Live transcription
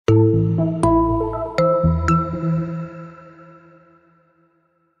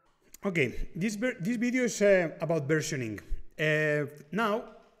Okay, this video is about versioning. Now,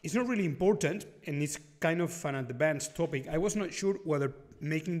 it's not really important, and it's kind of an advanced topic. I was not sure whether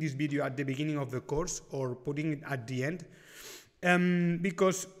making this video at the beginning of the course or putting it at the end,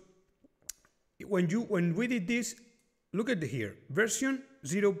 because when we did this, look at here, version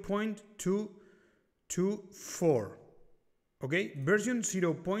 0.224. Okay, version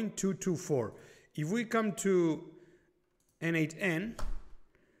 0.224. If we come to N8N,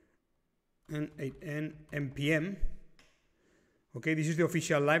 N8N NPM, okay, this is the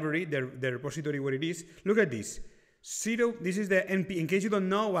official library, the repository where it is. Look at this. This is the NP. In case you don't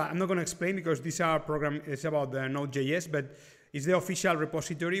know, I'm not going to explain because this our program is about the Node.js, but it's the official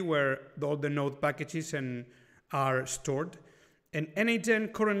repository where all the Node packages are stored. And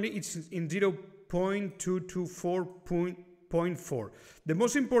N8N currently it's in 0.224.4. The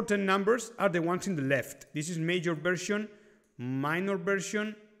most important numbers are the ones in the left. This is major version, minor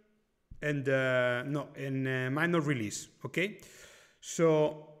version, and minor release. Okay,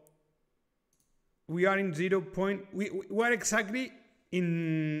 so we are in we are exactly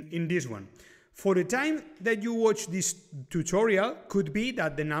in this one. For the time that you watch this tutorial, could be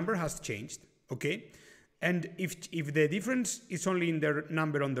that the number has changed. Okay, and if the difference is only in the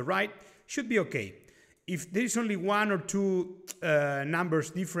number on the right, should be okay. If there is only one or two numbers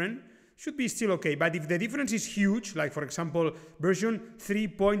different, should be still okay. But if the difference is huge, like for example version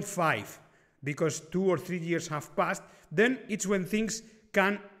 3.5, because 2 or 3 years have passed, then it's when things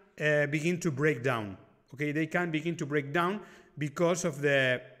can begin to break down. Okay, they can begin to break down because of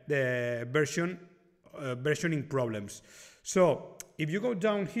the versioning problems. So if you go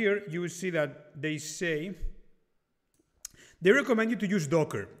down here, you will see that they recommend you to use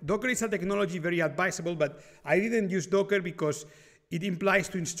Docker. Docker is a technology very advisable, but I didn't use Docker because it implies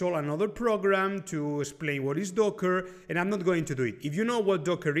to install another program to explain what is Docker, and I'm not going to do it. If you know what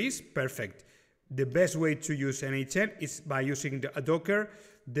Docker is, perfect. The best way to use N8N is by using the Docker,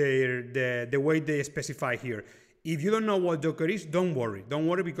 the way they specify here. If you don't know what Docker is, don't worry. Don't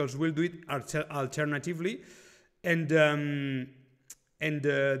worry, because we'll do it alternatively. And the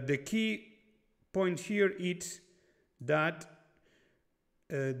key point here is that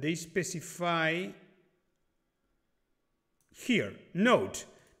they specify here, Node.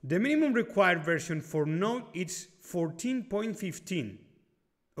 The minimum required version for Node is 14.15,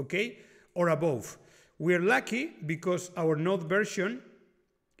 okay, or above. We are lucky because our Node version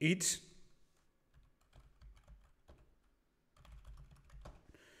it's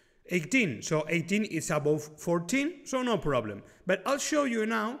 18, so 18 is above 14, so no problem. But I'll show you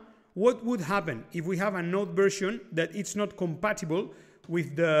now what would happen if we have a Node version that it's not compatible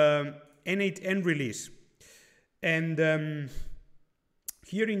with the N8N release. And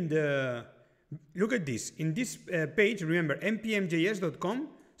here in the, look at this, in this page, remember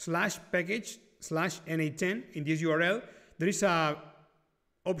npmjs.com/package/N8N, in this URL, there is a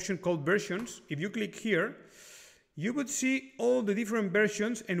option called versions. If you click here, you would see all the different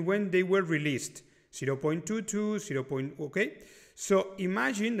versions and when they were released. 0.22, 0. Okay. So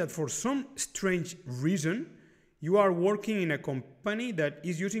imagine that for some strange reason, you are working in a company that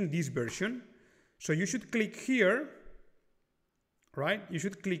is using this version. So you should click here, right? You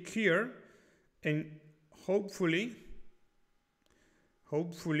should click here, and hopefully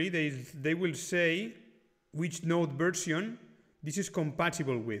they will say which Node version this is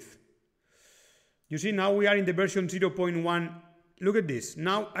compatible with. You see, now we are in the version 0.1. Look at this.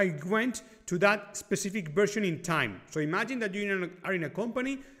 Now I went to that specific version in time. So imagine that you are in a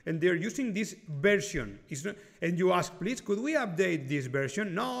company and they're using this version. And you ask, please, could we update this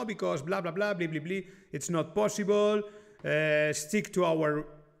version? No, because blah, blah, blah, blah, blah, blah. It's not possible. Stick to our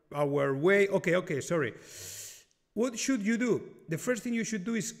way. Okay, sorry. What should you do? The first thing you should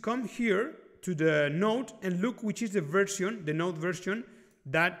do is come here to the node and look which is the version, the node version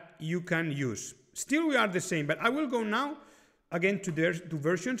that you can use. Still we are the same, but I will go now again to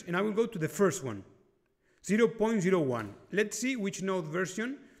versions, and I will go to the first one, 0.01. Let's see which node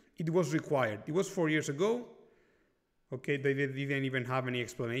version it was required. It was 4 years ago. Okay, they didn't even have any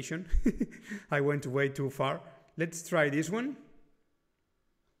explanation. I went way too far. Let's try this one.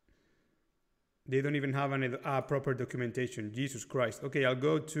 They don't even have a proper documentation. Jesus Christ. Okay, I'll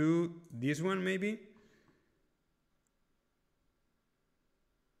go to this one maybe.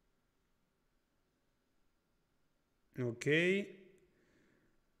 Okay.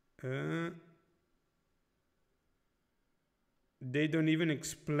 They don't even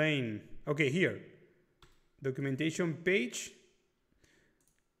explain. Okay, here. Documentation page.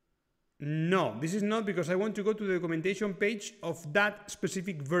 No, this is not, because I want to go to the documentation page of that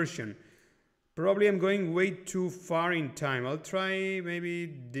specific version. Probably I'm going way too far in time. I'll try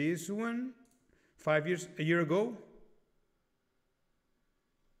maybe this one. A year ago.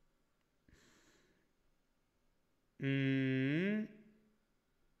 I'm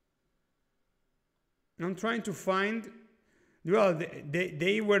trying to find. Well,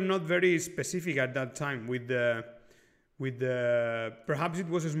 they were not very specific at that time with the perhaps it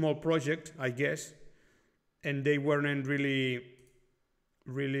was a small project, I guess, and they weren't really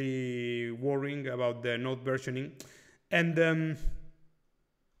worrying about the node versioning, and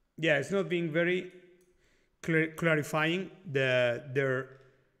yeah, it's not being very clarifying their.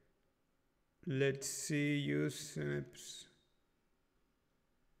 Let's see, use snaps.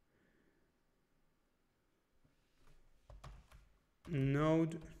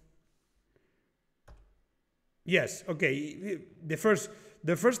 Node. Yes, okay.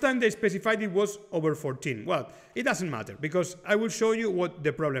 The first time they specified it was over 14. Well, it doesn't matter because I will show you what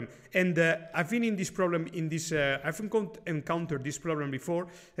the problem. And I've been in this problem I've encountered this problem before.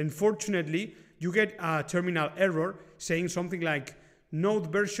 And fortunately, you get a terminal error saying something like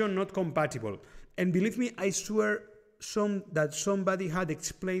node version not compatible. And believe me, I swear that somebody had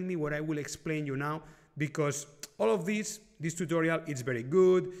explained me what I will explain you now, because all of this tutorial is very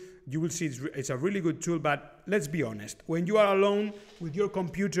good. You will see it's a really good tool, but let's be honest. When you are alone with your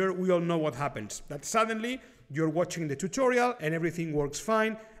computer, we all know what happens. That suddenly you're watching the tutorial and everything works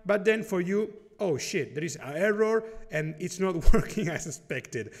fine, but then for you, oh shit, there is an error and it's not working as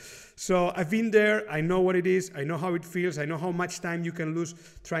expected. So I've been there, I know what it is, I know how it feels, I know how much time you can lose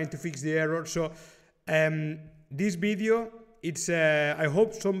trying to fix the error. So this video, I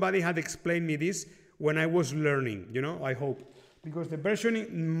hope somebody had explained me this when I was learning, you know, I hope. Because the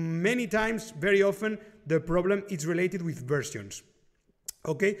versioning, many times, very often, the problem is related with versions.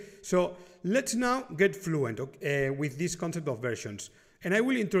 Okay, so let's now get fluent with this concept of versions. And I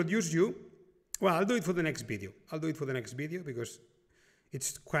will introduce you, well, I'll do it for the next video. I'll do it for the next video because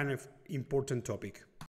it's kind of important topic.